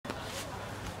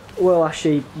Well,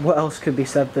 actually, what else could be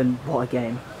said than what a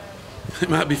game?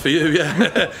 It might be for you,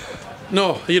 yeah.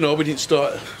 No, we didn't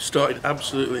started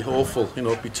absolutely awful.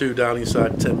 Be 2 down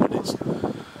inside 10 minutes.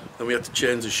 Then we had to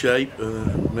change the shape,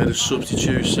 made a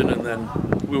substitution, and then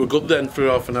we were good then for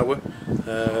half an hour.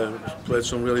 Played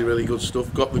some really, really good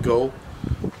stuff, got the goal.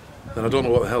 Then I don't know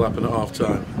what the hell happened at half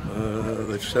time.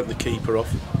 They've sent the keeper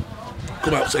off.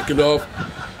 Come out second half,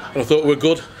 and I thought we were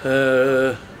good.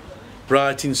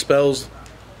 Bright in spells.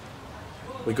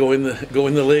 We go in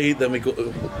the lead, then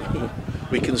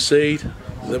we concede.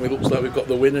 Then it looks like we've got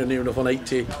the winner near enough on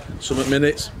 80 something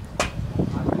minutes.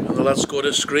 And the lads scored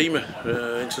a screamer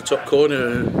into the top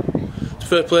corner.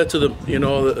 Fair play to them,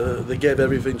 they gave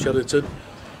everything, Chadderton.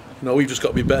 We've just got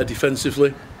to be better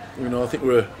defensively. I think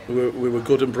we were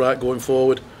good and bright going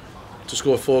forward. To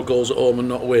score 4 goals at home and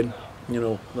not win,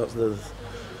 that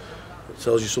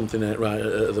tells you something ain't right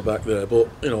at the back there. But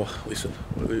listen,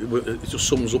 it just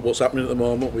sums up what's happening at the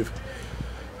moment.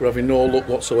 We're having no luck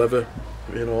whatsoever.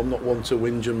 I'm not one to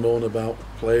whinge and moan about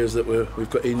players that we've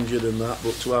got injured and that,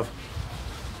 but to have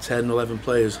 10, 11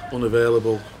 players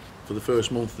unavailable for the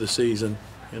first month of the season,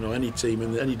 any team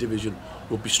in any division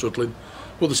would be struggling.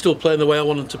 But they're still playing the way I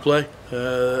want them to play.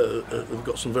 They've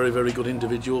got some very, very good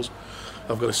individuals.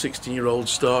 I've got a 16-year-old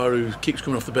star who keeps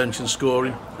coming off the bench and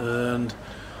scoring, and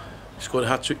he scored a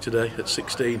hat-trick today at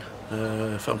 16.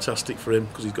 Fantastic for him,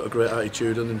 because he's got a great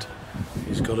attitude and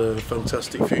he's got a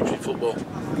fantastic future in football.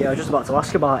 Yeah, I was just about to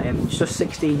ask about him. He's just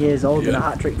 16 years old and a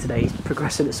hat-trick today. He's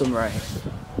progressing at some rate.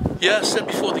 Yeah, I said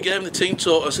before the game, the team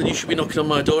talk, I said you should be knocking on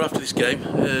my door after this game,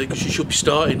 because you should be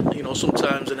starting.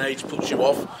 Sometimes an age puts you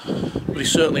off, but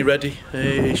he's certainly ready.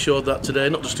 He showed that today,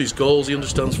 not just his goals, he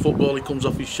understands football, he comes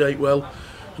off his shape well,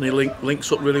 and he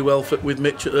links up really well with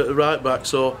Mitch at the right back.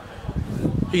 So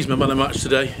he's my man of match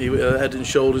today. He head and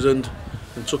shoulders and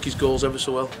took his goals ever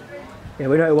so well. Yeah,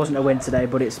 we know it wasn't a win today,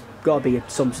 but it's got to be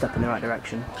some step in the right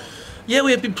direction. Yeah,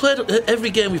 we have been played every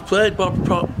game we've played, by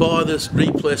the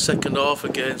replay second half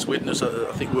against Widnes.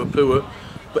 I think we were poor,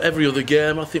 but every other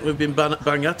game I think we've been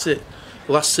bang at it.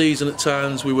 Last season at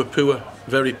times we were poor,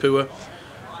 very poor,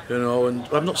 and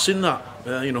I've not seen that.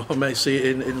 I may see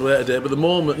it in later day, but at the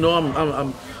moment, no,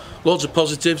 I'm loads of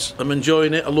positives. I'm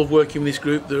enjoying it. I love working with this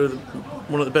group. They're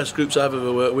one of the best groups I've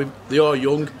ever worked with. They are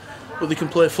young, but they can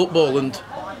play football, and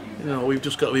we've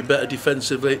just got to be better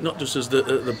defensively, not just as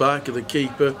the back of the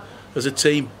keeper. As a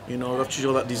team, we have to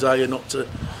show that desire not to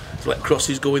let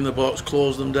crosses go in the box,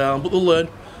 close them down, but they'll learn,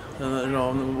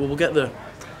 we'll get there.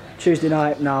 Tuesday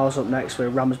night, Niles up next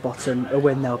with Ramsbottom. A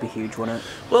win, they'll be huge, won't it?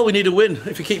 Well, we need a win.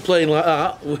 If we keep playing like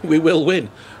that, we will win.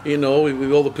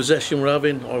 With all the possession we're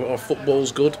having, our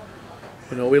football's good.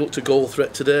 We looked a goal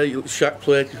threat today. Shaq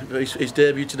played his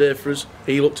debut today for us.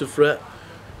 He looked a threat.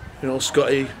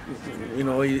 Scotty,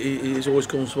 he's always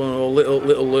comes from little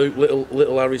Luke,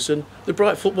 little Harrison. They're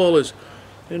bright footballers,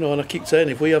 and I keep saying,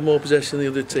 if we have more possession than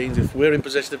the other teams, if we're in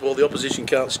possession of the ball, the opposition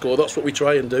can't score. That's what we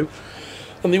try and do,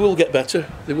 and they will get better.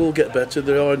 They will get better.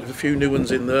 There are a few new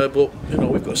ones in there, but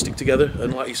we've got to stick together.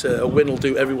 And like you said, a win will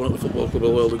do everyone at the football club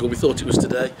a world of good. We thought it was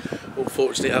today, but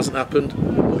unfortunately it hasn't happened.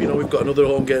 But we've got another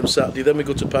home game Saturday. Then we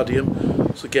go to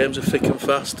Padiham, so the games are thick and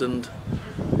fast, and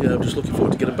I'm just looking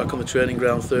forward to getting back on the training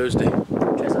ground Thursday.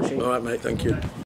 Cheers, Ashley. All right, mate. Thank you.